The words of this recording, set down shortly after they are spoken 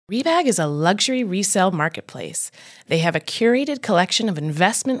Rebag is a luxury resale marketplace. They have a curated collection of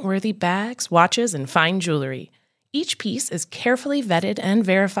investment-worthy bags, watches, and fine jewelry. Each piece is carefully vetted and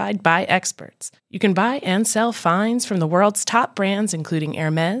verified by experts. You can buy and sell finds from the world's top brands, including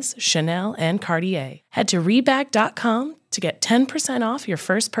Hermes, Chanel, and Cartier. Head to Rebag.com to get 10% off your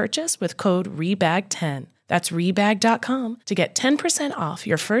first purchase with code REBAG10. That's Rebag.com to get 10% off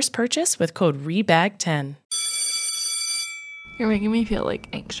your first purchase with code REBAG10. You're making me feel,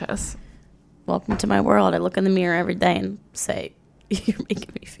 anxious. Welcome to my world. I look in the mirror every day and say, you're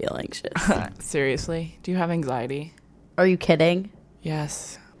making me feel anxious. Seriously? Do you have anxiety? Are you kidding?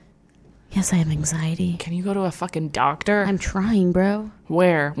 Yes. Yes, I have anxiety. Can you go to a fucking doctor? I'm trying, bro.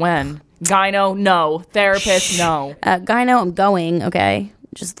 Where? When? Gyno? No. Therapist? No. Gyno, I'm going, okay?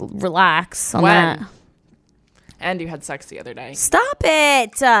 Just relax on when? that. And you had sex the other day. Stop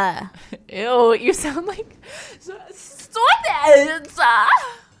it! Ew, you sound like... Stop it!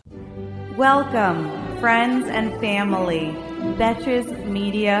 Welcome, friends and family. Betches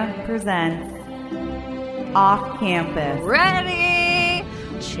Media presents Off Campus. Ready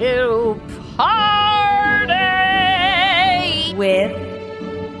to party! With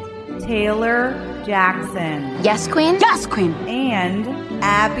Taylor Jackson. Yes, Queen? Yes, Queen! And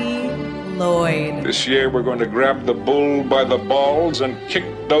Abby Lloyd. This year we're going to grab the bull by the balls and kick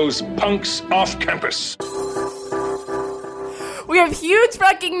those punks off campus. We have huge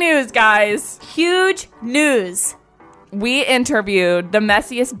fucking news, guys. Huge news. We interviewed the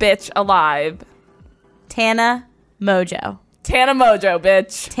messiest bitch alive. Tana Mongeau. Tana Mongeau,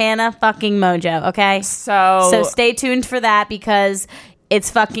 bitch. Tana fucking Mongeau, okay? So stay tuned for that because it's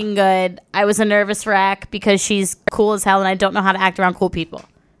fucking good. I was a nervous wreck because she's cool as hell and I don't know how to act around cool people.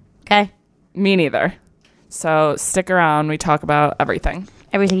 Okay? Me neither. So stick around. We talk about everything.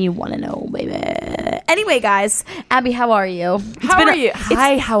 Everything you want to know, baby. Anyway, guys. Abby, how are you? How are you?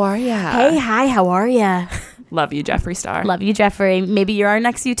 Hi, how are you? Hey, hi, how are you? Love you, Jeffree Star. Love you, Jeffrey. Maybe you're our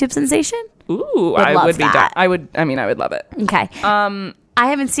next YouTube sensation? Ooh, I would be that. I would love it. Okay. I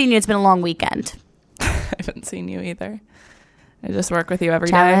haven't seen you. It's been a long weekend. I haven't seen you either. I just work with you every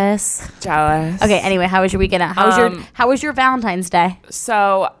day. Jealous. Okay, anyway, how was your weekend? How was your Valentine's Day?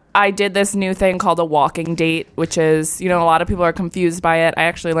 So I did this new thing called a walking date, which is, a lot of people are confused by it. I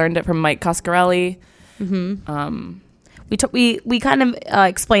actually learned it from Mike Coscarelli. Mm-hmm. We kind of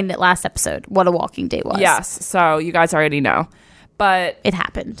explained it last episode, what a walking date was. Yes, so you guys already know. But it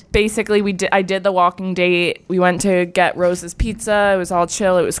happened. Basically, I did the walking date. We went to get Rose's Pizza. It was all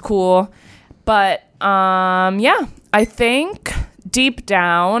chill. It was cool. But, yeah, I think deep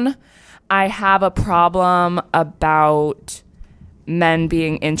down, I have a problem about men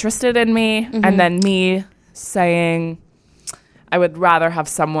being interested in me, and then me saying I would rather have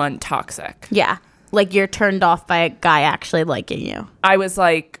someone toxic. Yeah. Like you're turned off by a guy actually liking you. I was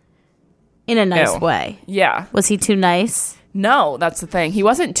like... In a nice way. Yeah. Was he too nice? No, that's the thing. He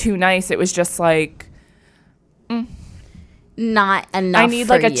wasn't too nice. It was just like... Not enough. I need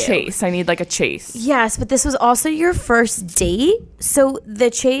for a you. chase. I need a chase. Yes, but this was also your first date. So the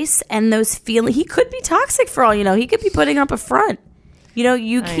chase and those feelings... He could be toxic for all you know. He could be putting up a front.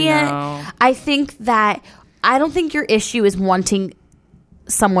 You can't... I think that... I don't think your issue is wanting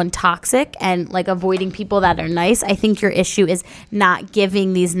someone toxic and avoiding people that are nice. I think your issue is not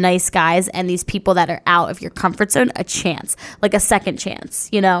giving these nice guys and these people that are out of your comfort zone a chance, a second chance.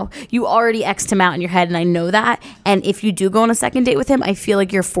 You already X'd him out in your head, and I know that. And if you do go on a second date with him, I feel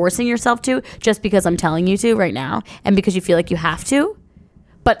like you're forcing yourself to just because I'm telling you to right now and because you feel like you have to.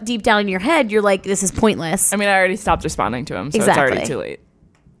 But deep down in your head, you're like, this is pointless. I mean, I already stopped responding to him, so exactly. It's already too late.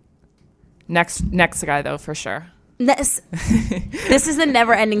 Next guy, though, for sure. This is the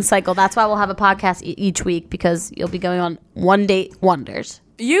never-ending cycle. That's why we'll have a podcast each week, because you'll be going on one date wonders.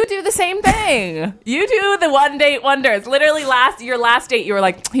 You do the same thing. You do the one date wonders. Literally, your last date, you were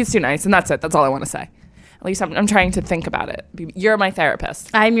like, he's too nice, and that's it. That's all I want to say. At least I'm trying to think about it. You're my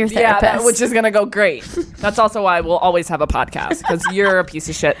therapist. I'm your therapist. Yeah, which is going to go great. That's also why we'll always have a podcast, because you're a piece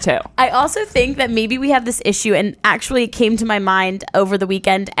of shit, too. I also think that maybe we have this issue, and actually it came to my mind over the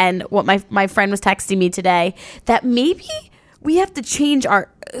weekend, and what my friend was texting me today, that maybe we have to change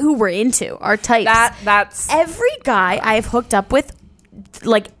who we're into, our types. That's... Every guy I have hooked up with,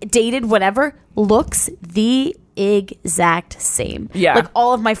 dated, whatever, looks the exact same. Yeah.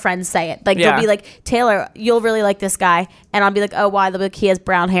 All of my friends say it. They'll be like, Taylor, you'll really like this guy. And I'll be like, oh, why? They'll be like, he has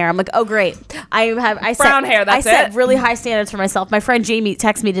brown hair. I'm like, oh, great. I set really high standards for myself. My friend Jamie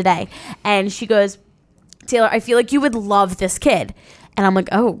texted me today, and she goes, Taylor, I feel like you would love this kid. And I'm like,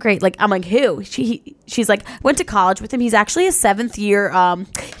 oh, great. Like, I'm like, who? She's like, went to college with him. He's actually a 7th year.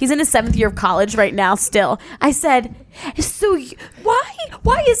 He's in his 7th year of college right now still. I said, so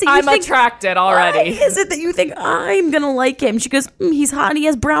why is it I'm attracted already? Why is it that you think I'm going to like him? She goes, he's hot and he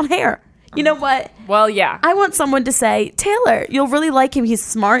has brown hair. You know what? Well, yeah. I want someone to say, Taylor, you'll really like him. He's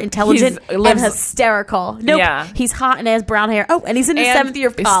smart, intelligent, and hysterical. Nope. Yeah. He's hot and has brown hair. Oh, and he's in his 7th year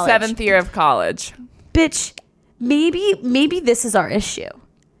of college. 7th year of college. Bitch, maybe this is our issue.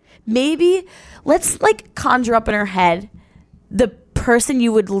 Maybe let's like conjure up in her head the person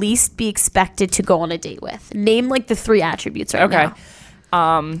you would least be expected to go on a date with. Name like the 3 attributes right now.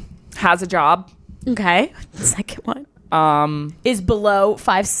 Okay. Has a job. Okay. Second one. Is below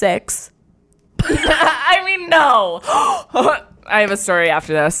 5'6". I mean, no. I have a story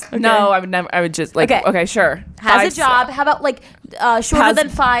after this. Okay. No, I would never. I would just like. Okay, sure. Has a job. How about like shorter than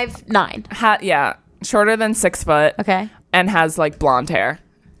 5'9"? Yeah, shorter than 6 foot. Okay. And has like blonde hair.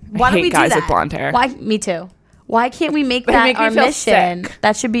 Why don't we do that? Guys with blonde hair. Why? Me too. Why can't we make that our mission? Sick.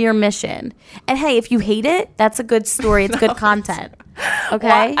 That should be your mission. And hey, if you hate it, that's a good story. It's good content. Okay.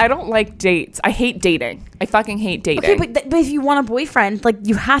 Well, I don't like dates. I hate dating. I fucking hate dating. Okay, but if you want a boyfriend, like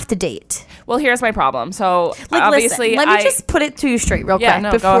you have to date. Well, here's my problem. So like, obviously, listen, let me just put it to you straight, real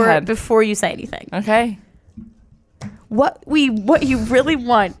quick, go ahead. before you say anything. Okay. What you really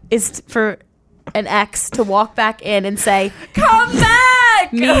want is for an ex to walk back in and say, "Come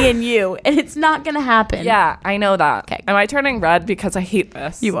back, me and you," and it's not gonna happen. Yeah, I know that. Okay. Am I turning red because I hate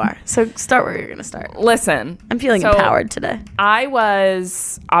this? You are. So start where you're gonna start. Listen, I'm feeling empowered today. I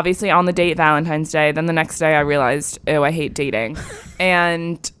was obviously on the date Valentine's Day. Then the next day I realized, I hate dating.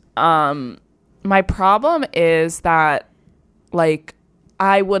 And my problem is that like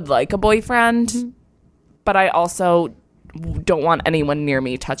I would like a boyfriend, but I also don't want anyone near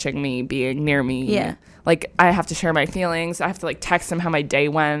me, touching me, being near me. Yeah. Like I have to share my feelings. I have to like text him how my day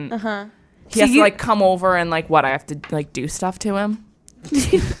went. Uh-huh. He has to like come over and like I have to like do stuff to him.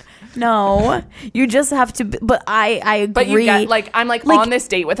 No, you just have to. But I agree. But you get like I'm like on this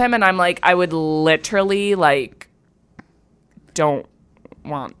date with him, and I'm like I would literally like don't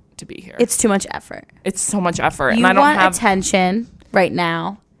want to be here. It's too much effort. It's so much effort, and I don't have attention right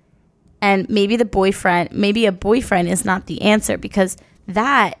now. And maybe a boyfriend is not the answer, because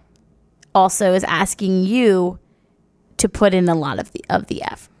that also is asking you to put in a lot of the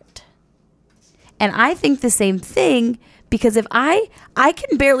effort. And I think the same thing, because if I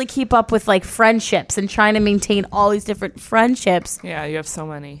can barely keep up with like friendships and trying to maintain all these different friendships. Yeah, you have so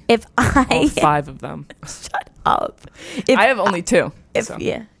many. If all 5 of them. Shut up. I have only 2.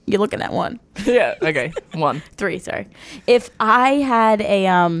 Yeah, you're looking at 1. Yeah, okay. 1. 3, sorry. If I had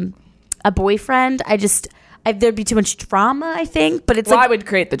a boyfriend, there'd be too much drama, I think. But it's I would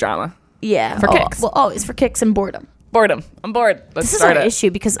create the drama. Yeah. For kicks. Well, always for kicks and boredom. I'm bored. Let's this start is our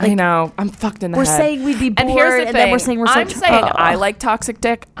issue, because like, I know. I'm fucked in the head. We're saying we'd be bored, and here's the thing. Then we're saying I'm saying I like toxic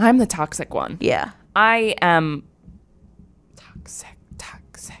dick. I'm the toxic one. Yeah. I am toxic.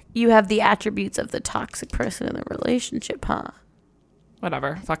 You have the attributes of the toxic person in the relationship, huh?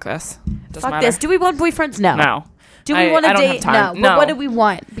 Whatever. Fuck this. Doesn't Fuck matter. this. Do we want boyfriends? No. No. Do we want a date? No. But what do we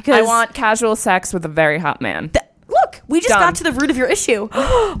want? Because I want casual sex with a very hot man. Look, we just got to the root of your issue.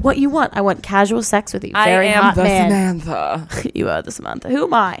 What you want? I want casual sex with you. Very hot man. I am the Samantha. You are the Samantha. Who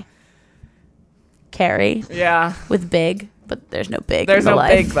am I? Carrie. Yeah. With big, but there's no big. There's no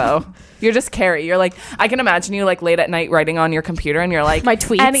life. big though. You're just Carrie. You're like, I can imagine you like late at night writing on your computer, and you're like, my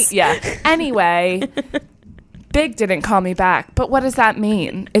tweets. Anyway, Big didn't call me back. But what does that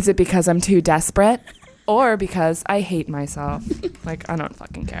mean? Is it because I'm too desperate, or because I hate myself? Like, I don't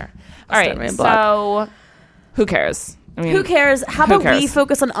fucking care. All right. So, who cares? I mean, who cares? How about we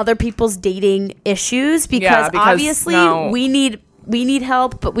focus on other people's dating issues? Because obviously we need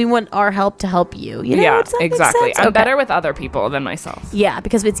help, but we want our help to help you. You know? Yeah, exactly. I'm better with other people than myself. Yeah,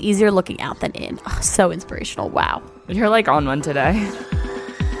 because it's easier looking out than in. Oh, so inspirational. Wow. You're like on one today.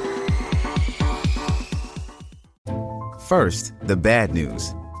 First, the bad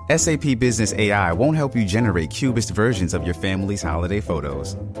news. SAP Business AI won't help you generate cubist versions of your family's holiday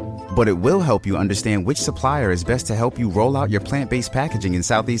photos. But it will help you understand which supplier is best to help you roll out your plant-based packaging in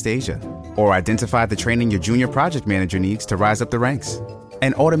Southeast Asia, or identify the training your junior project manager needs to rise up the ranks,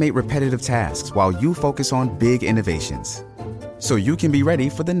 and automate repetitive tasks while you focus on big innovations, so you can be ready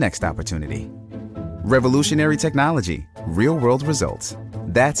for the next opportunity. Revolutionary technology, real-world results.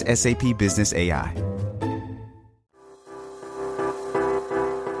 That's SAP Business AI.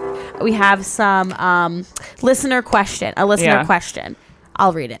 We have some listener question.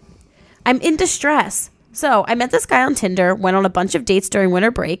 I'll read it. I'm in distress. So I met this guy on Tinder, went on a bunch of dates during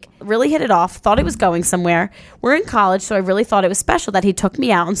winter break, really hit it off, thought it was going somewhere. We're in college, so I really thought it was special that he took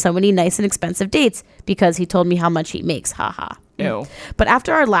me out on so many nice and expensive dates because he told me how much he makes. Haha. Ew. But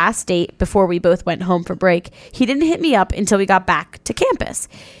after our last date, before we both went home for break, he didn't hit me up until we got back to campus.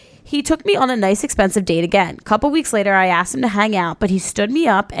 He took me on a nice, expensive date again. A couple weeks later, I asked him to hang out, but he stood me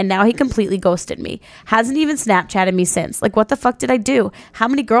up, and now he completely ghosted me. Hasn't even Snapchatted me since. Like, what the fuck did I do? How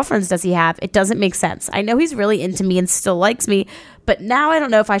many girlfriends does he have? It doesn't make sense. I know he's really into me and still likes me, but now I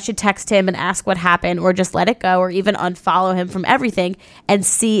don't know if I should text him and ask what happened or just let it go or even unfollow him from everything and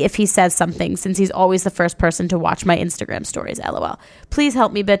see if he says something, since he's always the first person to watch my Instagram stories, LOL. Please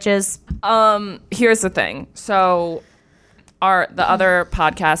help me, bitches. Here's the thing. So... the other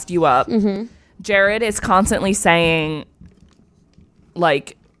podcast, You Up, Jared is constantly saying,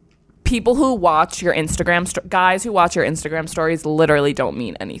 like, people who watch your Instagram, guys who watch your Instagram stories literally don't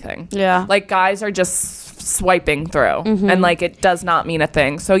mean anything. Yeah. Like, guys are just swiping through, and, like, it does not mean a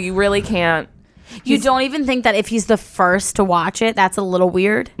thing. So you really can't. You don't even think that if he's the first to watch it, that's a little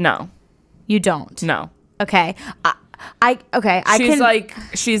weird? No. You don't? No. Okay.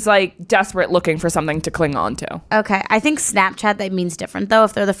 She's like desperate looking for something to cling on to. Okay. I think Snapchat, that means different though.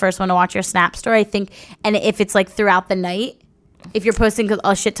 If they're the first one to watch your Snap story, I think, and if it's like throughout the night, if you're posting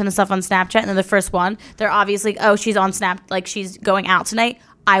a shit ton of stuff on Snapchat and they're the first one, they're obviously, oh, she's on Snap, like she's going out tonight.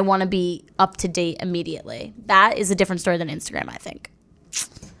 I want to be up to date immediately. That is a different story than Instagram, I think.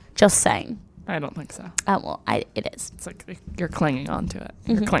 Just saying. I don't think so. It is. It's like you're clinging on to it.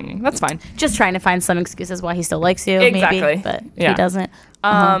 You're clinging. That's fine. Just trying to find some excuses why he still likes you, exactly. maybe, but he doesn't.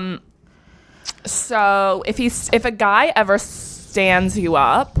 So if a guy ever stands you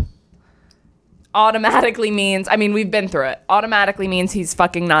up, automatically means, I mean, we've been through it. Automatically means he's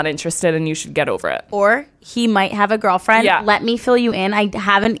fucking not interested, and you should get over it. Or he might have a girlfriend. Yeah. Let me fill you in. I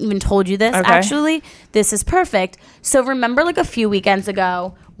haven't even told you this. Okay. Actually, this is perfect. So remember, like a few weekends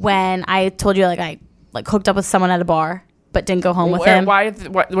ago, when I told you, like I hooked up with someone at a bar, but didn't go home with him.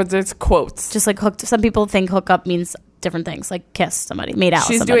 What there's quotes? Just like hooked. Some people think hook up means different things, like kiss somebody, made out.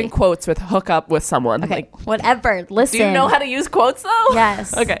 She's with somebody. doing quotes with hook up with someone. Okay, Like, whatever. Listen. do you know how to use quotes though?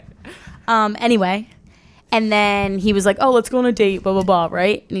 Yes. Okay. Anyway, and then he was like, "Oh, let's go on a date." Blah blah blah.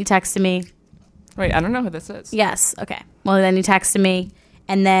 Right? And he texted me. Wait, I don't know who this is. Yes. Okay. Well, then he texted me,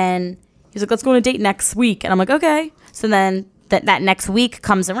 and then he was like, "Let's go on a date next week." And I'm like, "Okay." So then that next week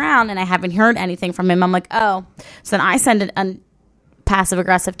comes around, and I haven't heard anything from him. I'm like, "Oh." So then I send a passive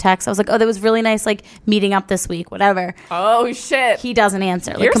aggressive text. I was like, "Oh, that was really nice, like meeting up this week, whatever." Oh shit. He doesn't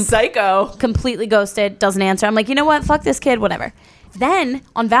answer. You're psycho. Completely ghosted. Doesn't answer. I'm like, you know what? Fuck this kid. Whatever. Then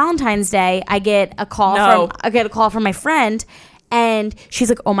on Valentine's Day, I get a call from my friend. And she's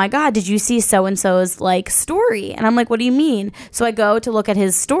like, "Oh my God, did you see so-and-so's like story?" And I'm like, "What do you mean?" So I go to look at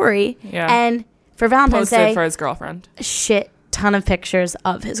his story. Yeah. And for Valentine's Posted Day, for his girlfriend. shit ton of pictures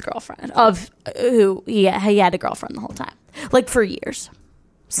of his girlfriend, of who he had a girlfriend the whole time, like for years.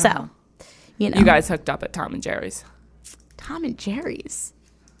 So, you know. You guys hooked up at Tom and Jerry's. Tom and Jerry's.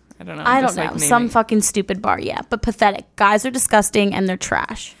 I don't know. I don't know. Some fucking stupid bar, yeah. But pathetic. Guys are disgusting and they're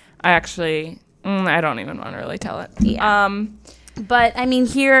trash. I actually, I don't even want to really tell it. Yeah. But I mean,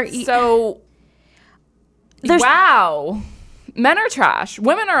 here. So, wow. Men are trash.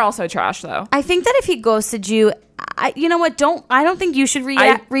 Women are also trash, though. I think that if he ghosted you, you know what? I don't think you should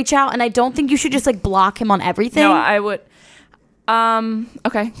reach out, and I don't think you should just like block him on everything. No, I would.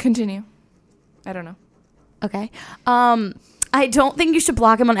 Okay, continue. I don't know. Okay. I don't think you should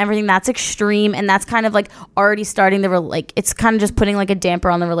block him on everything. That's extreme, and that's kind of like already starting it's kind of just putting like a damper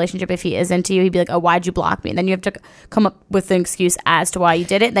on the relationship. If he is into you, he'd be like, "Oh, why'd you block me?" And then you have to come up with an excuse as to why you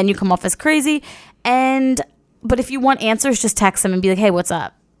did it. Then you come off as crazy. But if you want answers, just text him and be like, "Hey, what's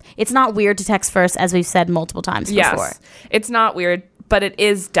up?" It's not weird to text first, as we've said multiple times before. Yes, it's not weird, but it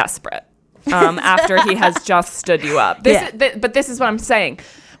is desperate. After he has just stood you up. But this is what I'm saying.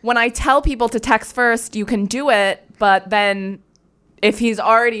 When I tell people to text first, you can do it, but then if he's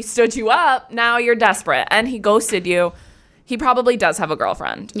already stood you up, now you're desperate, and he ghosted you. He probably does have a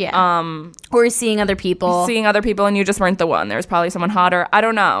girlfriend. Yeah. Or he's seeing other people. And you just weren't the one. There's probably someone hotter. I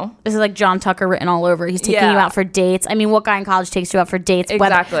don't know. This is like John Tucker written all over. He's taking you out for dates. I mean, what guy in college takes you out for dates?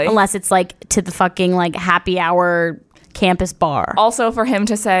 Exactly. Unless it's like to the fucking like happy hour campus bar. Also, for him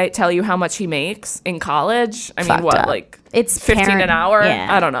to tell you how much he makes in college. I mean, what, up. like it's 15 an hour? Yeah.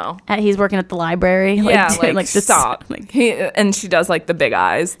 I don't know. He's working at the library. Stop. And she does like the big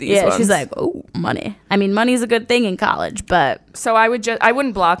eyes. These ones. She's like, oh, money. I mean, money's a good thing in college, but so I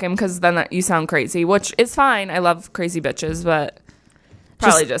wouldn't block him because then you sound crazy, which is fine. I love crazy bitches, but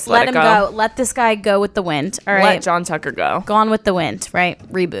probably just let him go. Let this guy go with the wind. All right, let John Tucker go. Gone with the wind. Right,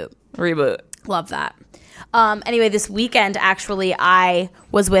 reboot. Reboot. Love that. Anyway, this weekend, actually, I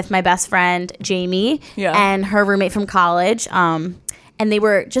was with my best friend, Jamie, and her roommate from college. And they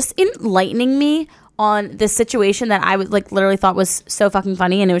were just enlightening me on this situation that I would literally thought was so fucking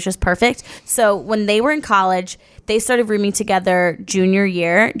funny, and it was just perfect. So when they were in college, they started rooming together junior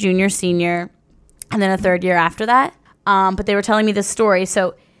year, junior, senior, and then a third year after that. But they were telling me this story.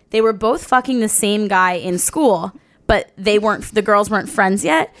 So they were both fucking the same guy in school, but the girls weren't friends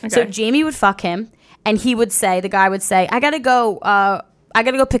yet. Okay. So Jamie would fuck him, and the guy would say, I gotta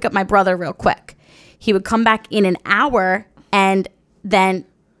go pick up my brother real quick. He would come back in an hour and then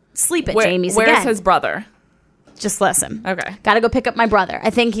sleep at Jamie's again. Where's his brother? Just listen. Okay. Gotta go pick up my brother. I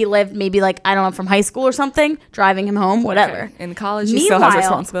think he lived maybe I don't know, from high school or something, driving him home, whatever. Okay. In college, he still has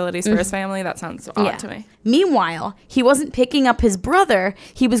responsibilities for his family. That sounds odd to me. Meanwhile, he wasn't picking up his brother.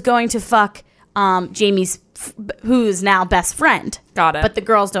 He was going to fuck Jamie's, who's now best friend. Got it. But the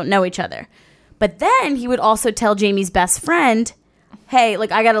girls don't know each other. But then he would also tell Jamie's best friend, hey,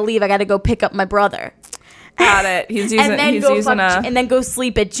 I gotta leave. I gotta go pick up my brother. Got it. And then go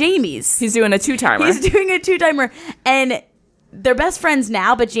sleep at Jamie's. He's doing a 2-timer. He's doing a 2-timer. And they're best friends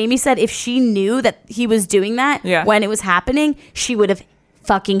now, but Jamie said if she knew that he was doing that when it was happening, she would have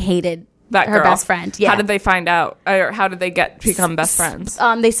fucking hated her girl. Best friend. Yeah. How did they find out? Or how did they become best friends?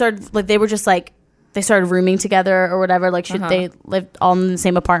 They started, they were just they started rooming together or whatever. They lived all in the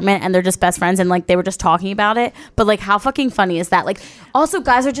same apartment, and they're just best friends, and they were just talking about it. But how fucking funny is that? Also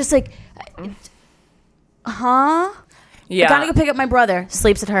guys are just huh? Yeah. I gotta go pick up my brother.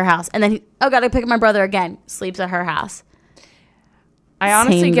 Sleeps at her house. And then gotta pick up my brother again. Sleeps at her house. I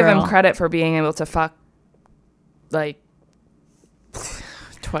honestly give him credit for being able to fuck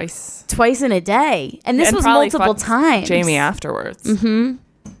twice in a day. And this was multiple times. Jamie afterwards. Mm-hmm.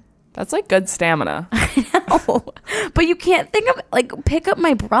 That's good stamina. I know. But you can't think of pick up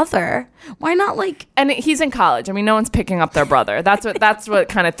my brother. Why not And he's in college. I mean, no one's picking up their brother. That's what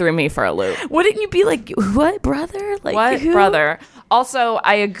kind of threw me for a loop. Wouldn't you be what brother? What who? Brother? Also,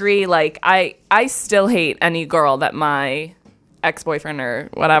 I agree. I still hate any girl that my ex-boyfriend or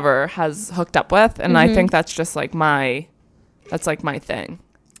whatever has hooked up with, and I think that's just my thing.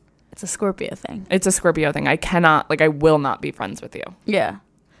 It's a Scorpio thing. It's a Scorpio thing. I cannot I will not be friends with you. Yeah.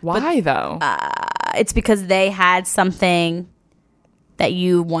 Why though? It's because they had something that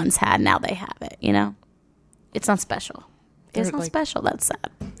you once had. Now they have it. It's not special. It's not special. That's sad.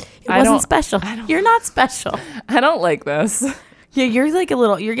 It wasn't special. You're not special. I don't like this. Yeah, you're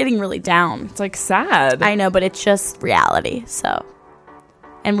you're getting really down. It's sad. I know, but it's just reality. So,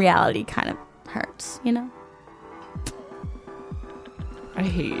 and reality kind of hurts, I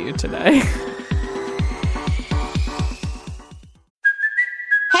hate you today.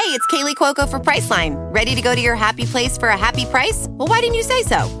 Hey, it's Kaylee Cuoco for Priceline. Ready to go to your happy place for a happy price? Well, why didn't you say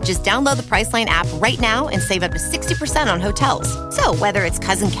so? Just download the Priceline app right now and save up to 60% on hotels. So whether it's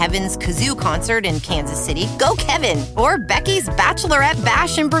Cousin Kevin's Kazoo Concert in Kansas City, go Kevin, or Becky's Bachelorette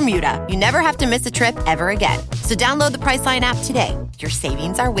Bash in Bermuda, you never have to miss a trip ever again. So download the Priceline app today. Your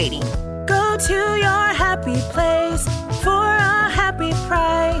savings are waiting. Go to your happy place for a happy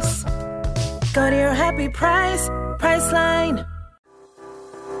price. Go to your happy price, Priceline.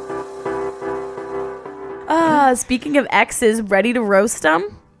 Speaking of exes, ready to roast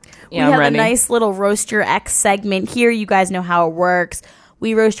them? Yeah, we have ready. A nice little roast your ex segment here. You guys know how it works.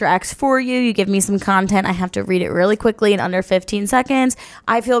 We roast your ex for you. You give me some content. I have to read it really quickly in under 15 seconds.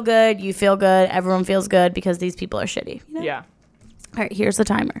 I feel good. You feel good. Everyone feels good because these people are shitty. Yeah. All right, here's the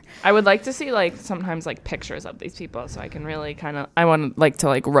timer. I would like to see sometimes pictures of these people so I can really I want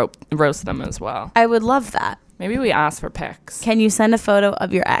to roast them as well. I would love that. Maybe we ask for pics. Can you send a photo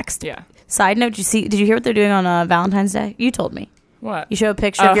of your ex? Yeah. Side note, did you hear what they're doing on Valentine's Day? You told me. What? You show a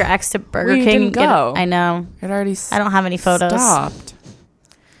picture of your ex to Burger King. Didn't go. I know. It already I don't have any photos. Stopped.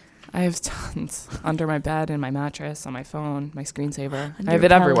 I have tons under my bed, in my mattress, on my phone, my screensaver. I have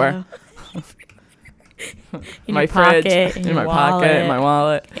it everywhere. In my fridge, in my pocket, in my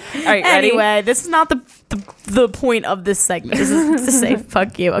wallet. All right, ready? Anyway, this is not the point of this segment. This is to say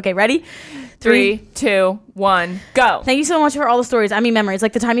fuck you. Okay, ready? 3, 2, 1, go. Thank you so much for all the stories. I mean, memories.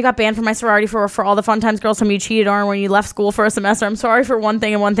 Like the time you got banned from my sorority for all the fun times girls told me you cheated on when you left school for a semester. I'm sorry for one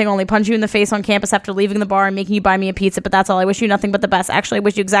thing and one thing only. Punch you in the face on campus after leaving the bar and making you buy me a pizza. But that's all. I wish you nothing but the best. Actually, I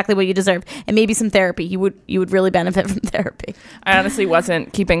wish you exactly what you deserve and maybe some therapy. You would really benefit from therapy. I honestly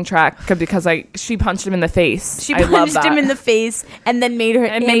wasn't keeping track because she punched him in the face. She punched him in the face and then made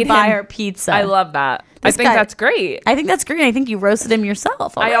him buy her pizza. I love that. I think that's great. I think that's great. I think you roasted him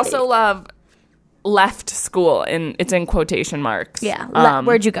yourself already. I also love left school, and it's in quotation marks. Yeah.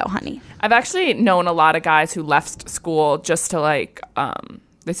 Where'd you go, honey? I've actually known a lot of guys who left school just to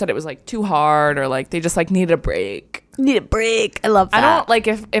they said it was like too hard, or like they just like needed a break. Need a break. I love that. I don't like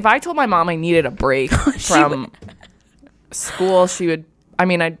if I told my mom I needed a break from school, she would. I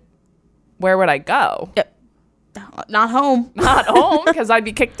mean, where would I go? Not home. Not home, because I'd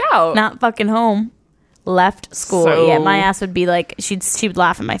be kicked out. Not fucking home. Left school. So, yeah, my ass would be like, she would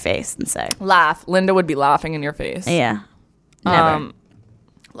laugh in my face and say, laugh. Linda would be laughing in your face. Yeah. Never.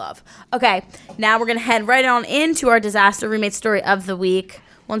 Love. Okay, now we're gonna head right on into our disaster roommate story of the week.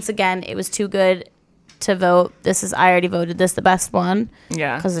 Once again, it was too good to vote. I already voted this the best one.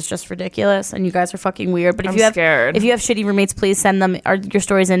 Yeah, because it's just ridiculous, and you guys are fucking weird. But if you have shitty roommates, please send them your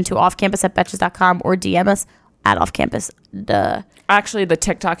stories in to offcampus@betches.com or DM us at offcampus. Actually, the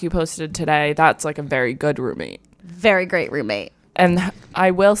TikTok you posted today, that's like a very good roommate. Very great roommate. And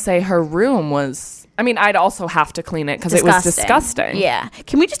I will say her room was. I mean, I'd also have to clean it because it was disgusting. Yeah.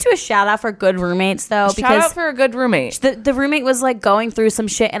 Can we just do a shout out for good roommates, though? Shout out for a good roommate. The roommate was like going through some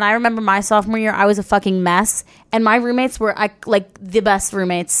shit. And I remember my sophomore year, I was a fucking mess. And my roommates were like the best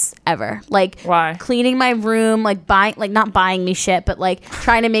roommates ever. Like, why? Cleaning my room, like not buying me shit, but like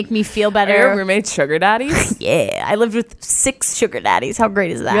trying to make me feel better. Are your roommates sugar daddies? Yeah. I lived with 6 sugar daddies. How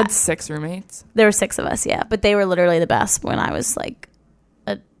great is that? You had 6 roommates? There were 6 of us, yeah. But they were literally the best when I was like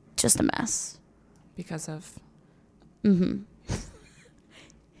just a mess. Because of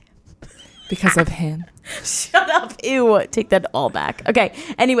because of him. Shut up. Ew. Take that all back. Okay.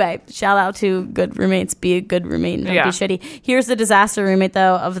 Anyway, shout out to good roommates. Be a good roommate and don't be shitty. Here's the disaster roommate,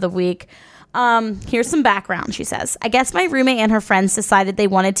 though, of the week. Here's some background, she says. I guess my roommate and her friends decided they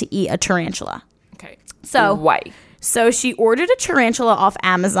wanted to eat a tarantula. Okay. So why? So she ordered a tarantula off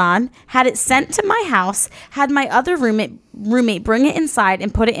Amazon, had it sent to my house, had my other roommate bring it inside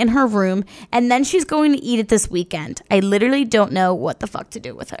and put it in her room, and then she's going to eat it this weekend. I literally don't know what the fuck to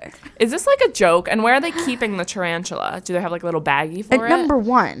do with her. Is this like a joke? And where are they keeping the tarantula? Do they have like a little baggie for it? Number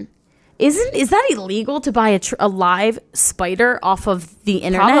one, is that illegal to buy a live spider off of the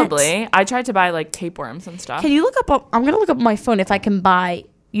internet? Probably. I tried to buy like tapeworms and stuff. Can you look up? I'm gonna look up on my phone if I can buy.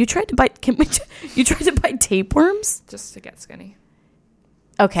 You tried to buy tapeworms? Just to get skinny.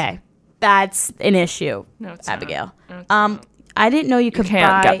 Okay. That's an issue. No, it's Abigail. not. No, it's not. I didn't know you can't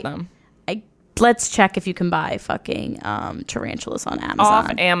buy, get them. Let's check if you can buy fucking tarantulas on Amazon.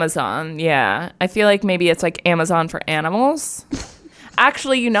 Off Amazon, yeah. I feel like maybe it's like Amazon for animals.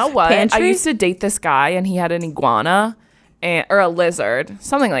 Actually, you know what? Pantry? I used to date this guy and he had an iguana or a lizard,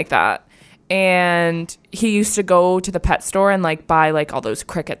 something like that. And he used to go to the pet store and like buy like all those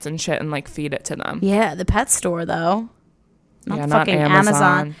crickets and shit and like feed it to them. Yeah, the pet store though. Not fucking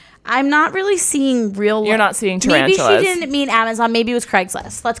Amazon. I'm not really seeing real. You're not seeing tarantulas. Maybe she didn't mean Amazon. Maybe it was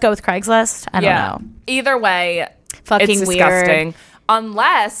Craigslist. Let's go with Craigslist. I don't know. Either way, fucking it's disgusting. Weird.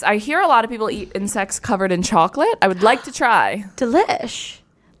 Unless I hear a lot of people eat insects covered in chocolate. I would like to try. Delish.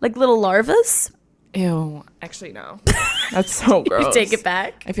 Like little larvas? Ew. Actually, no. That's so gross. You take it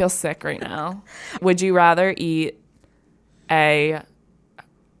back? I feel sick right now. Would you rather eat a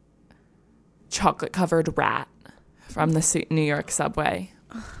chocolate-covered rat from the New York subway?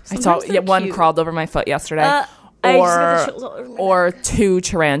 I saw one cute. Crawled over my foot yesterday. Or 2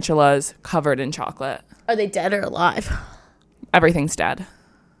 tarantulas covered in chocolate. Are they dead or alive? Everything's dead.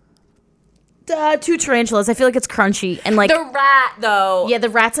 2 tarantulas. I feel like it's crunchy and like the rat though. Yeah, the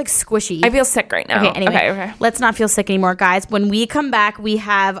rat's like squishy. I feel sick right now. Okay, anyway, okay. Let's not feel sick anymore, guys. When we come back, we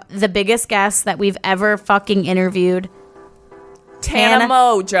have the biggest guest that we've ever fucking interviewed. Tana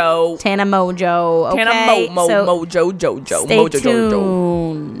Mongeau. Tana Mongeau. Okay? Tana Mojo Jojo. Stay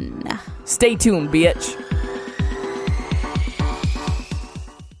tuned. Stay tuned, bitch.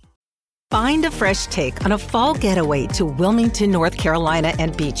 Find a fresh take on a fall getaway to Wilmington, North Carolina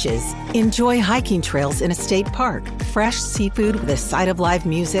and beaches. Enjoy hiking trails in a state park, fresh seafood with a side of live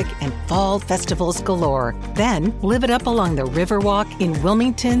music, and fall festivals galore. Then live it up along the Riverwalk in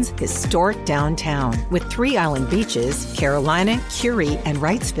Wilmington's historic downtown. With 3 island beaches, Carolina, Curie, and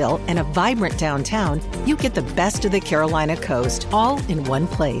Wrightsville, and a vibrant downtown, you get the best of the Carolina coast all in one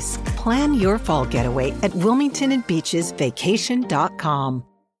place. Plan your fall getaway at WilmingtonandBeachesVacation.com.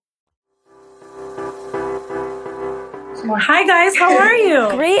 Well, hi guys, how are you?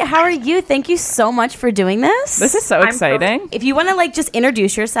 Great, how are you? Thank you so much for doing this. This is so exciting. If you want to like just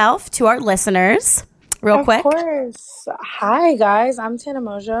introduce yourself to our listeners real quick. Of course. Hi guys, I'm Tana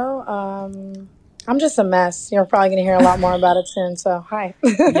Mongeau. I'm I'm just a mess. You're probably going to hear a lot more about it soon. So, hi.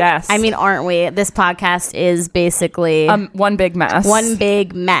 Yes. I mean, aren't we? This podcast is basically one big mess. One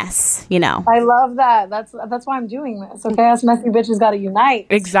big mess, you know. I love that. That's why I'm doing this. Okay, us messy bitches got to unite.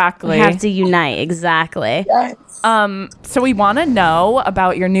 Exactly. We have to unite. Exactly. Yes. So we want to know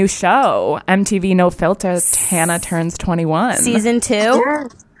about your new show, MTV No Filter. Tana turns 21. Season 2. Yes.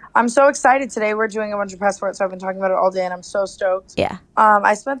 I'm so excited today. We're doing a bunch of press for it, so I've been talking about it all day, and I'm so stoked. Yeah.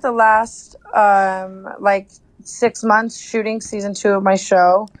 I spent the last 6 months shooting season 2 of my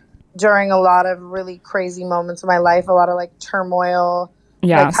show during a lot of really crazy moments of my life, a lot of like turmoil,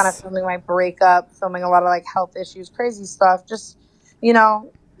 like kind of filming my breakup, filming a lot of like health issues, crazy stuff. Just, you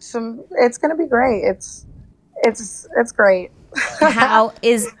know, it's gonna be great. It's great. How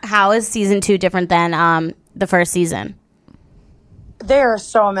is season 2 different than the first season? They are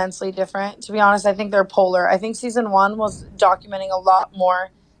so immensely different. To be honest, I think they're polar. I think season 1 was documenting a lot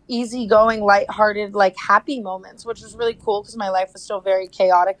more easygoing, lighthearted, like happy moments, which was really cool because my life was still very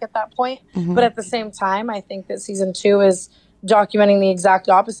chaotic at that point. Mm-hmm. But at the same time, I think that season 2 is documenting the exact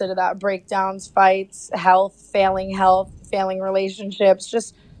opposite of that: breakdowns, fights, failing relationships,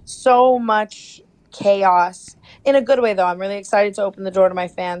 just so much chaos in a good way. Though I'm really excited to open the door to my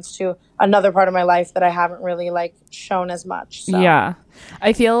fans to another part of my life that I haven't really like shown as much. So. Yeah,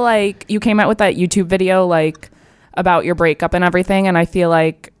 I feel like you came out with that YouTube video like about your breakup and everything, and I feel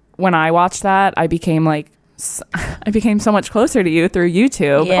like when I watched that, I became so much closer to you through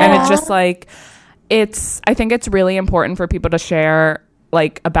YouTube. Yeah. And it's just like I think it's really important for people to share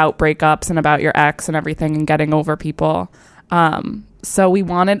like about breakups and about your ex and everything and getting over people. So we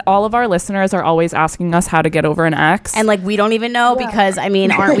wanted, all of our listeners are always asking us how to get over an ex. And like, we don't even know because, I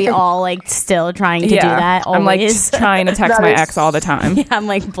mean, aren't we all like still trying to do that always? I'm like trying to text my ex all the time. Yeah, I'm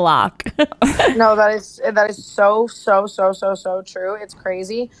like, block. No, that is so true. It's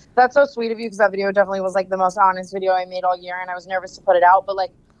crazy. That's so sweet of you because that video definitely was like the most honest video I made all year, and I was nervous to put it out. But like,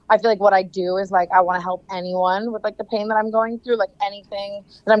 I feel like what I do is like, I want to help anyone with like the pain that I'm going through, like anything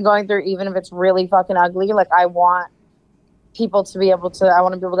that I'm going through, even if it's really fucking ugly. Like I want to be able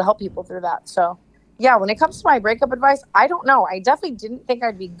to help people through that. So yeah, when it comes to my breakup advice, I don't know. I definitely didn't think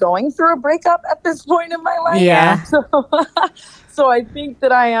I'd be going through a breakup at this point in my life. Yeah. So I think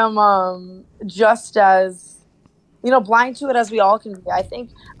that I am just as, you know, blind to it as we all can be. I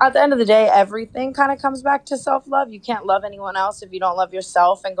think at the end of the day, everything kind of comes back to self-love. You can't love anyone else if you don't love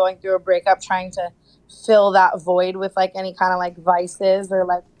yourself, and going through a breakup, trying to fill that void with like any kind of like vices or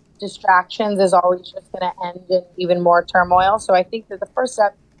like distractions is always just going to end in even more turmoil. So I think that the first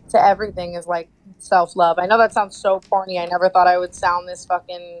step to everything is like self-love. I know that sounds so corny. I never thought I would sound this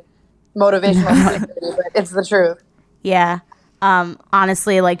fucking motivational, but it's the truth. Yeah.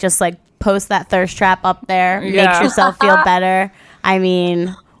 Honestly, like just like post that thirst trap up there. Yeah. Makes yourself feel better. I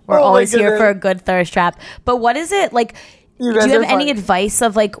mean, we're always here for a good thirst trap. But what is it like? Do you have any advice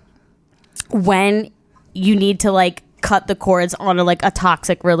of like when you need to like cut the cords on like a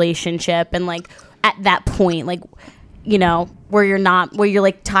toxic relationship, and like at that point, like, you know, where you're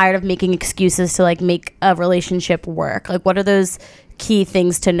like tired of making excuses to like make a relationship work? Like, what are those key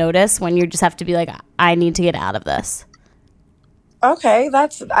things to notice when you just have to be like, I need to get out of this? Okay,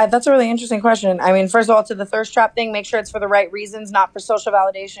 that's a really interesting question. I mean, first of all, to the thirst trap thing, make sure it's for the right reasons, not for social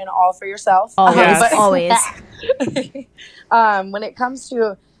validation, all for yourself. Always. When it comes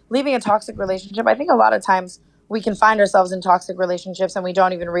to leaving a toxic relationship, I think a lot of times we can find ourselves in toxic relationships and we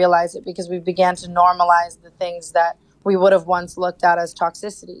don't even realize it because we began to normalize the things that we would have once looked at as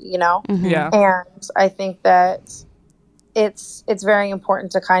toxicity, you know? Mm-hmm. Yeah. And I think that it's very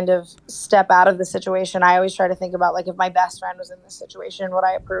important to kind of step out of the situation. I always try to think about like, if my best friend was in this situation, would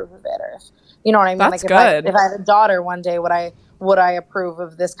I approve of it? Or if, you know what I mean? That's like good. If I had a daughter one day, would I approve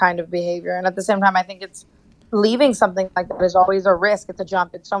of this kind of behavior? And at the same time, I think it's leaving something like that is always a risk. It's a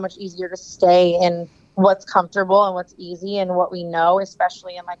jump. It's so much easier to stay in what's comfortable and what's easy and what we know,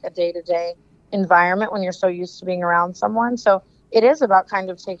 especially in like a day-to-day environment when you're so used to being around someone. So it is about kind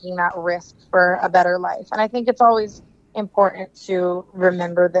of taking that risk for a better life. And I think it's always important to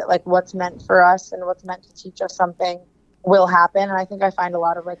remember that like what's meant for us and what's meant to teach us something will happen. And I think I find a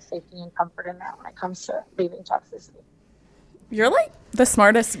lot of like safety and comfort in that when it comes to leaving toxicity. You're like the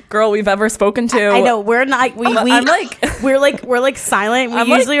smartest girl we've ever spoken to. I know we're not. We're like silent. We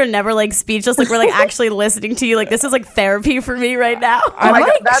usually are never like speechless. Like we're like actually listening to you. Like this is like therapy for me right now. I'm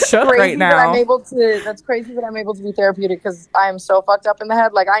like that's shook right now. That's crazy that I'm able to be therapeutic because I am so fucked up in the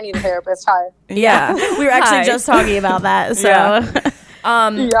head. Like I need a therapist. Hi. Yeah, we were actually just talking about that. So,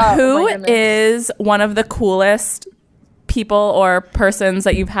 who is one of the coolest people or persons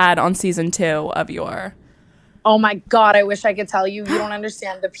that you've had on season 2 of your? Oh my God, I wish I could tell you. You don't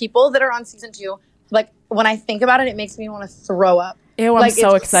understand. The people that are on season 2 like when I think about it, it makes me want to throw up. Ew, like, I'm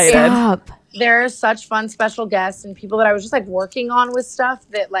so excited. Stop. There are such fun special guests and people that I was just like working on with stuff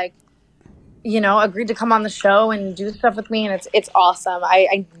that like, you know, agreed to come on the show and do stuff with me, and it's awesome.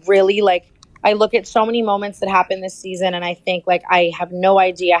 I really like. I look at so many moments that happen this season, and I think like I have no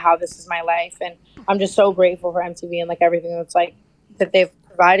idea how this is my life, and I'm just so grateful for MTV and like everything that's like that they've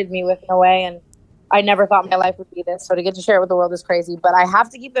provided me with in a way. And I never thought my life would be this, so to get to share it with the world is crazy. But I have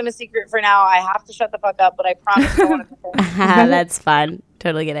to keep them a secret for now. I have to shut the fuck up, but I promise I want to. That's fun.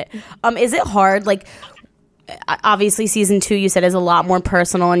 Totally get it. Is it hard? Like, obviously, season 2 you said is a lot more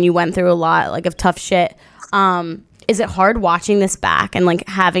personal, and you went through a lot like of tough shit. Is it hard watching this back and like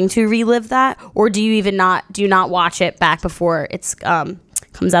having to relive that, or do you not watch it back before it's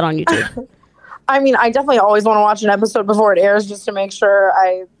comes out on YouTube? I mean, I definitely always want to watch an episode before it airs just to make sure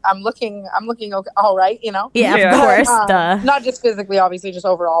I'm looking okay, all right, you know? Yeah, of course. Not just physically, obviously, just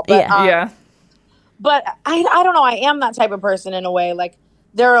overall. But, But I don't know. I am that type of person in a way. Like,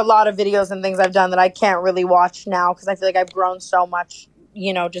 there are a lot of videos and things I've done that I can't really watch now because I feel like I've grown so much,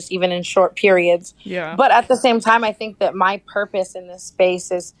 you know, just even in short periods. Yeah. But at the same time, I think that my purpose in this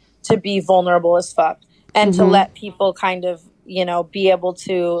space is to be vulnerable as fuck and to let people kind of, you know, be able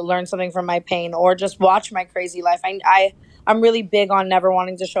to learn something from my pain or just watch my crazy life. I'm really big on never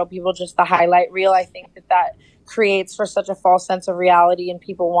wanting to show people just the highlight reel. I think that creates for such a false sense of reality and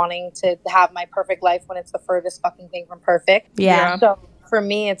people wanting to have my perfect life when it's the furthest fucking thing from perfect. Yeah. So for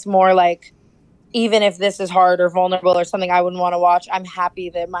me, it's more like, even if this is hard or vulnerable or something I wouldn't want to watch, I'm happy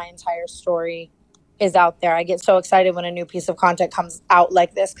that my entire story is out there. I get so excited when a new piece of content comes out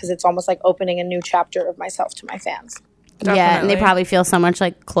like this because it's almost like opening a new chapter of myself to my fans. Definitely. Yeah, and they probably feel so much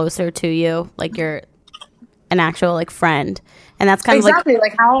like closer to you, like you're an actual like friend. And that's kind of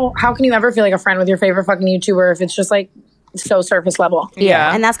like how can you ever feel like a friend with your favorite fucking YouTuber if it's just like so surface level?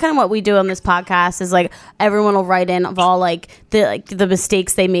 Yeah. And that's kind of what we do on this podcast is like everyone will write in of all like the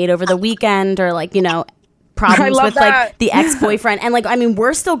mistakes they made over the weekend or like, you know, problems with like the ex-boyfriend. And like, I mean,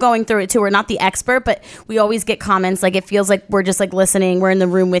 we're still going through it too. We're not the expert, but we always get comments. Like it feels like we're just like listening. We're in the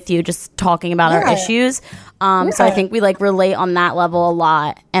room with you, just talking about our issues. So I think we like relate on that level a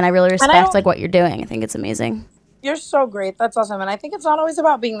lot. And I really respect like what you're doing. I think it's amazing. You're so great. That's awesome. And I think it's not always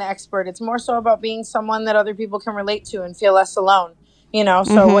about being the expert. It's more so about being someone that other people can relate to and feel less alone. You know,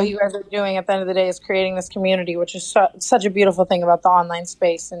 so what you guys are doing at the end of the day is creating this community, which is such a beautiful thing about the online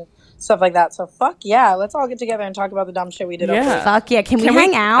space and stuff like that. So fuck yeah, let's all get together and talk about the dumb shit we did. Yeah. Fuck yeah. Can we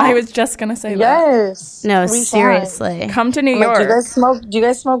hang out? I was just gonna say that. Yes. No, seriously. Come to New York. Do you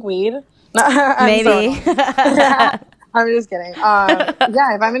guys smoke weed? Maybe. I'm just kidding. Yeah,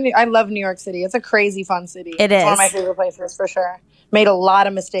 if I'm in, I love New York City. It's a crazy fun city. It's one of my favorite places for sure. Made a lot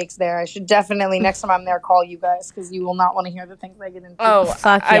of mistakes there. I should definitely next time I'm there call you guys because you will not want to hear the things I get into. Oh,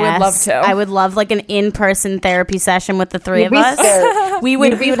 fuck yes. I would love to. I would love like an in-person therapy session with the three of us. We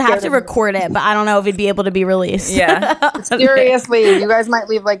would have to record it, but I don't know if it'd be able to be released. Yeah. Seriously, you guys might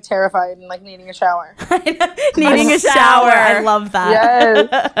leave like terrified and like needing a shower. Needing a shower. I love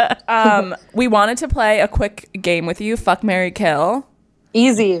that. Yes. We wanted to play a quick game with you. Fuck, marry, kill.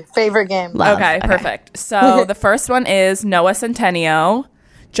 Easy. Favorite game. Okay, perfect. So the first one is Noah Centineo,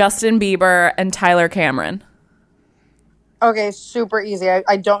 Justin Bieber, and Tyler Cameron. Okay, super easy.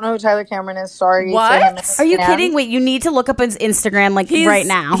 I don't know who Tyler Cameron is. Sorry. What? Are you kidding? Wait, you need to look up his Instagram right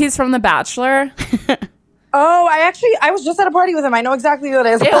now. He's from The Bachelor. Oh, I was just at a party with him. I know exactly who that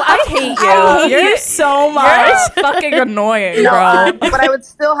is. Ew, I hate you. I hate you so much. You're fucking annoying, bro. But I would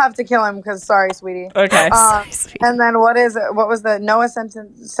still have to kill him because sorry, sweetie. Okay. And then what was the Noah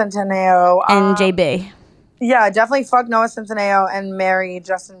Centineo and JB? Yeah, definitely fuck Noah Centineo and marry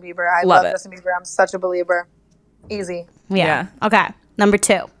Justin Bieber. I love Justin Bieber. I'm such a believer. Easy. Yeah. Okay. Number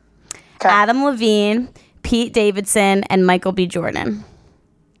 2. Okay. Adam Levine, Pete Davidson, and Michael B. Jordan.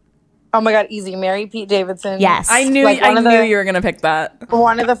 Oh my God, easy. Marry Pete Davidson. Yes. I knew you were going to pick that.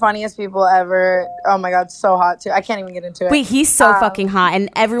 One of the funniest people ever. Oh my God, so hot too. I can't even get into it. Wait, he's so fucking hot. And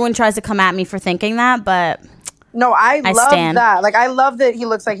everyone tries to come at me for thinking that, but... No, I love that. Like, I love that he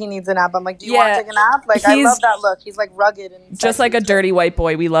looks like he needs a nap. I'm like, do you want to take a nap? Like, I love that look. He's like rugged and just like a dirty white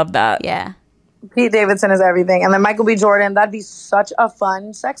boy. We love that. Yeah. Pete Davidson is everything. And then Michael B. Jordan, that'd be such a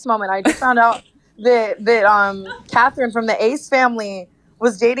fun sex moment. I just found out that Catherine from the Ace family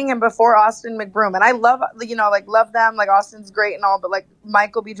was dating him before Austin McBroom. And I love, love them. Like, Austin's great and all, but like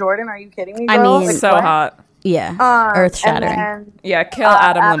Michael B. Jordan, are you kidding me, girl? I mean, like, so hot. Yeah. Earth-shattering. Yeah, kill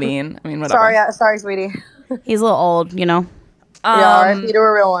Adam Levine. I mean, whatever. Sorry, sweetie. He's a little old, you know. Yeah, R.I.P. to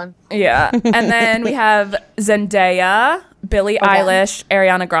a real one. Yeah. And then we have Zendaya, Billie Eilish,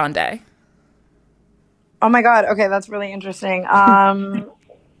 Ariana Grande. Oh my God. Okay, that's really interesting.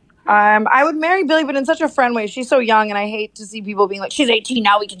 I would marry Billie, but in such a friend way. She's so young, and I hate to see people being like, she's 18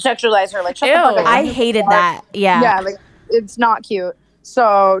 now, we can sexualize her. Like, shut the fuck up. I hated that. Yeah. Yeah, like, it's not cute.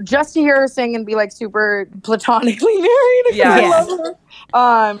 So just to hear her sing and be like super platonically married, I love her.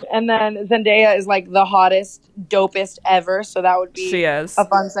 And then Zendaya is like the hottest, dopest ever. So that would be a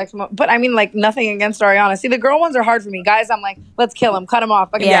fun sex moment. But I mean, like, nothing against Ariana. See, the girl ones are hard for me. Guys, I'm like, let's kill them, cut them off.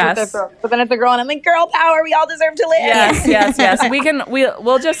 But then it's a girl, and I'm like, girl power. We all deserve to live. Yes.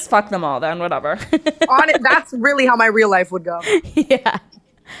 We'll just fuck them all then. Whatever. That's really how my real life would go. Yeah.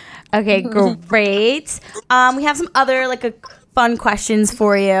 Okay, great. We have some other fun questions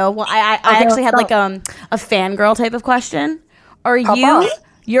for you. Well, I actually had a fangirl type of question. Are you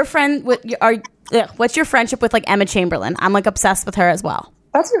your friend with what's your friendship with Emma Chamberlain? I'm obsessed with her as well.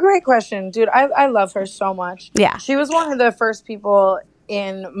 That's a great question, dude. I love her so much. Yeah. She was one of the first people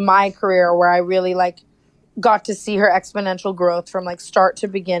in my career where I really got to see her exponential growth from start to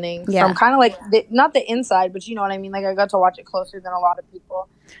beginning. Yeah. From kind of not the inside, but you know what I mean? I got to watch it closer than a lot of people.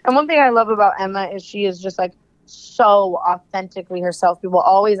 And one thing I love about Emma is she is just so authentically herself. People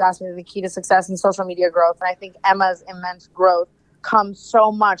always ask me the key to success in social media growth, and I think Emma's immense growth comes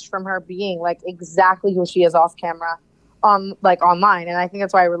so much from her being exactly who she is off camera online. And I think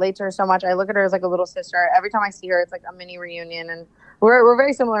that's why I relate to her so much. I look at her as a little sister. Every time I see her, it's a mini reunion, and we're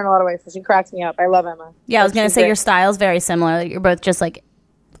very similar in a lot of ways. So she cracks me up. I love Emma. Yeah, I was gonna say your style's very similar. You're both just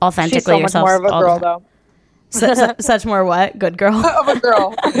authentically She's so yourself. Much more of a girl though. Such more what? Good girl. Of a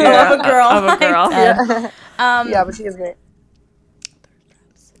girl. Of a girl. Yeah, but she is great.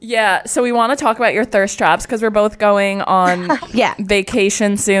 Yeah, so we want to talk about your thirst traps because we're both going on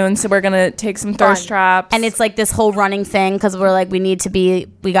vacation soon. So we're going to take some thirst traps. And it's this whole running thing because we're we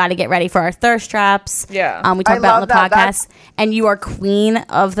got to get ready for our thirst traps. Yeah. We talk about it on the podcast. And you are queen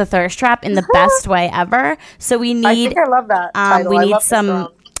of the thirst trap in the best way ever. So we need. I think I love that title. We need some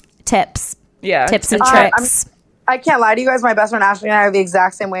tips. Yeah. Tips and tricks. I can't lie to you guys. My best friend Ashley and I are the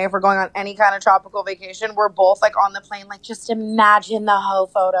exact same way. If we're going on any kind of tropical vacation, we're both on the plane. Just imagine the hoe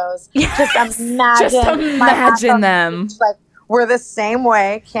photos. Yes. Just imagine them. We're the same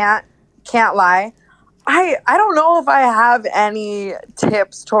way. Can't lie. I don't know if I have any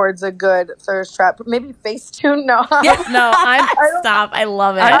tips towards a good thirst trap. Maybe Facetune. No. Yeah. No. Stop. I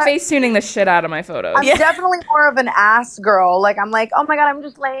love it. I'm Facetuning the shit out of my photos. I'm definitely more of an ass girl. I'm oh my God, I'm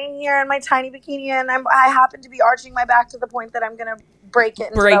just laying here in my tiny bikini and I happen to be arching my back to the point that I'm going to break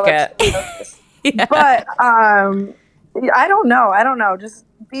it. Yeah. But I don't know. Just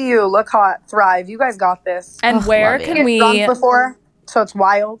be you, look hot, thrive. You guys got this. And where can we... drunk before, so it's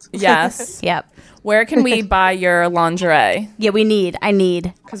wild. Yes. Yep. Where can we buy your lingerie? Yeah, I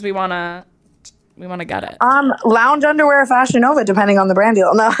need. Because we want to get it. Lounge underwear, Fashion Nova, depending on the brand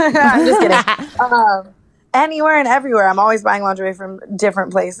deal. No, I'm just kidding. Anywhere and everywhere. I'm always buying lingerie from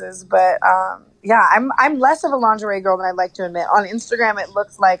different places. But I'm less of a lingerie girl than I'd like to admit. On Instagram, it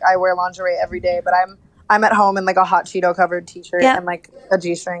looks like I wear lingerie every day, but I'm at home in a hot Cheeto covered t-shirt and a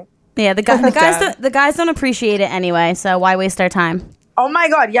G-string. Yeah, the guys don't appreciate it anyway, so why waste our time? Oh my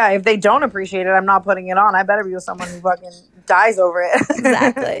God, yeah. If they don't appreciate it, I'm not putting it on. I better be with someone who fucking dies over it.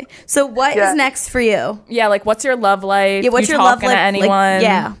 Exactly. So what is next for you? Yeah, what's your love life? Yeah, what's your love life? To anyone?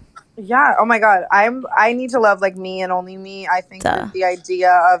 Yeah. Oh my God. I need to love me and only me. I think that the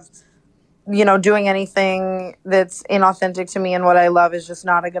idea of, doing anything that's inauthentic to me and what I love is just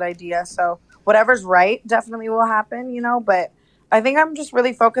not a good idea. So whatever's right definitely will happen, but I think I'm just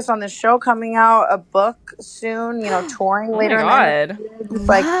really focused on this show coming out, a book soon, touring later in the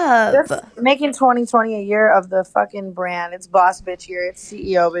year. Just making 2020 a year of the fucking brand. It's boss bitch year. It's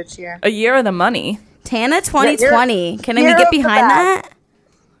CEO bitch year. A year of the money. Tana 2020. Can we get behind that?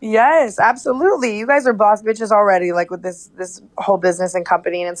 Yes, absolutely. You guys are boss bitches already, with this whole business and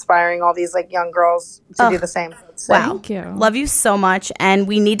company and inspiring all these young girls to do the same. So. Wow. Thank you. Love you so much. And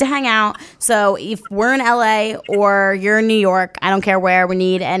we need to hang out. So if we're in LA or you're in New York, I don't care where, we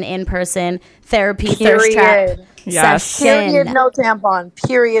need an in-person therapy thirst trap session. Period, no tampon.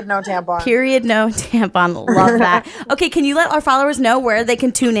 Period, no tampon. Period, no tampon. Love that. Okay, can you let our followers know where they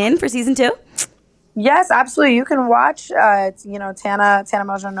can tune in for season 2? Yes, absolutely. You can watch, Tana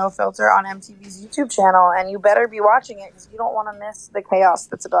Mongeau No Filter on MTV's YouTube channel, and you better be watching it because you don't want to miss the chaos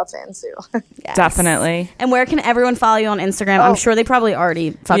that's about to ensue. Yes. Definitely. And where can everyone follow you on Instagram? I'm sure they probably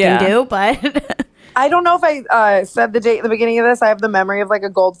already fucking do, but... I don't know if I said the date at the beginning of this. I have the memory of a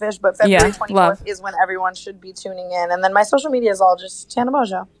goldfish, but February 24th is when everyone should be tuning in. And then my social media is all just Tana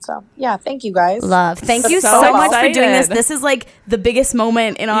Mongeau. So, yeah, thank you guys. Love. Thank you so much for doing this. This is the biggest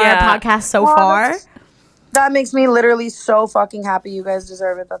moment in our podcast so far. That makes me literally so fucking happy. You guys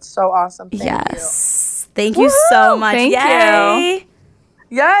deserve it. That's so awesome. Thank you. Thank you so much. Thank you.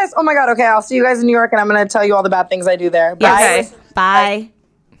 Yes. Oh my God. Okay, I'll see you guys in New York, and I'm gonna tell you all the bad things I do there. Bye. Yes. Okay. Bye.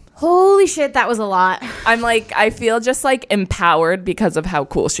 Holy shit, that was a lot. I'm like, I feel just like empowered because of how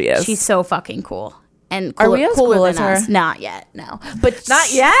cool she is. She's so fucking cool. And are we as cool than as her? us? Not yet, no. But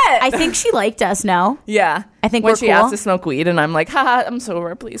not yet. I think she liked us. No. Yeah, I think when we're she cool. asked to smoke weed, and I'm like, haha, I'm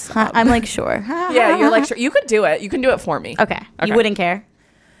sober. Please stop. I'm like, sure. Yeah, you're like, sure. You could do it. You can do it for me. Okay. You wouldn't care.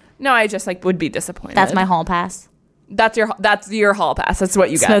 No, I just like would be disappointed. That's my hall pass. That's your hall pass. That's what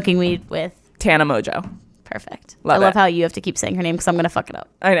you get. Smoking weed with Tana Mongeau. Perfect. Love I love it. how you have to keep saying her name because I'm going to fuck it up.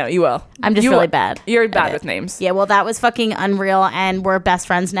 I know, you will. I'm just really bad. You're bad with names. Yeah, well, that was fucking unreal, and we're best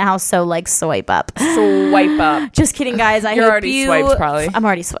friends now, so, like, swipe up. Swipe up. Just kidding, guys. You're already swiped, probably. I'm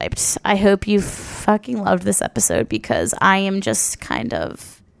already swiped. I hope you fucking loved this episode because I am just kind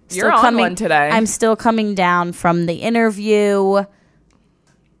of... You're on one today. I'm still coming down from the interview,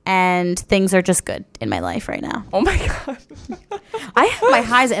 and things are just good in my life right now. Oh, my God. I have my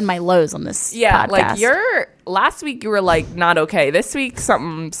highs and my lows on this podcast. Like last week you were like not okay. This week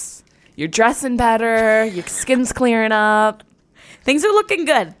you're dressing better. Your skin's clearing up. Things are looking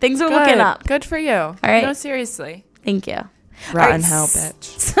good. Things are looking up. Good for you. All right. No, seriously. Thank you. Rotten hell, bitch.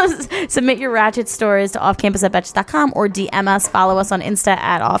 So, submit your ratchet stories to offcampus@betches.com or DM us. Follow us on Insta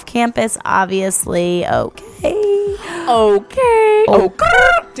at offcampus. Obviously, okay.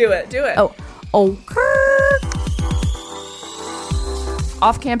 Do it. Oh, okay.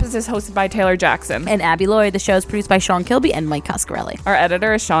 Off Campus is hosted by Taylor Jackson and Abby Lloyd. The show is produced by Sean Kilby and Mike Coscarelli. Our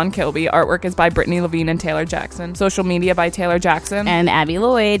editor is Sean Kilby. Artwork is by Brittany Levine and Taylor Jackson. Social media by Taylor Jackson and Abby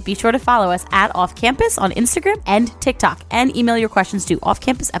Lloyd. Be sure to follow us at Off Campus on Instagram and TikTok, and email your questions to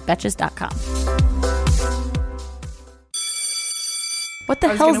offcampus@betches.com. What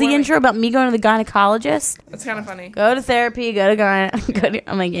the hell's the intro about me going to the gynecologist? That's kind of funny. Go to therapy, go to gyne.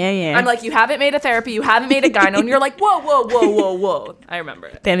 I'm like, yeah. I'm like, you haven't made a therapy, you haven't made a gyno, and you're like, whoa. I remember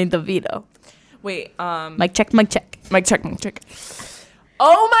it. Danny DeVito. Wait, Mic check.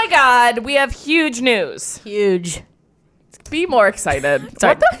 Oh my God, we have huge news. Huge. Be more excited.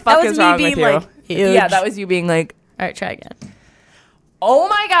 Sorry. What the fuck is wrong with you? Like, huge. Yeah, that was you being like, all right, try again. Oh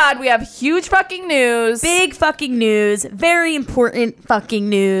my God, we have huge fucking news. Big fucking news. Very important fucking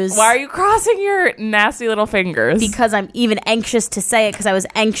news. Why are you crossing your nasty little fingers? Because I'm even anxious to say it because I was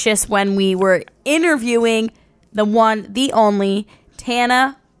anxious when we were interviewing the one, the only,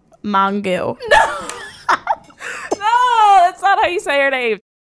 Tana Mongeau. No, that's not how you say her name.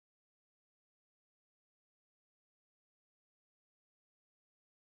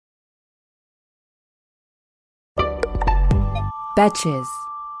 Betches.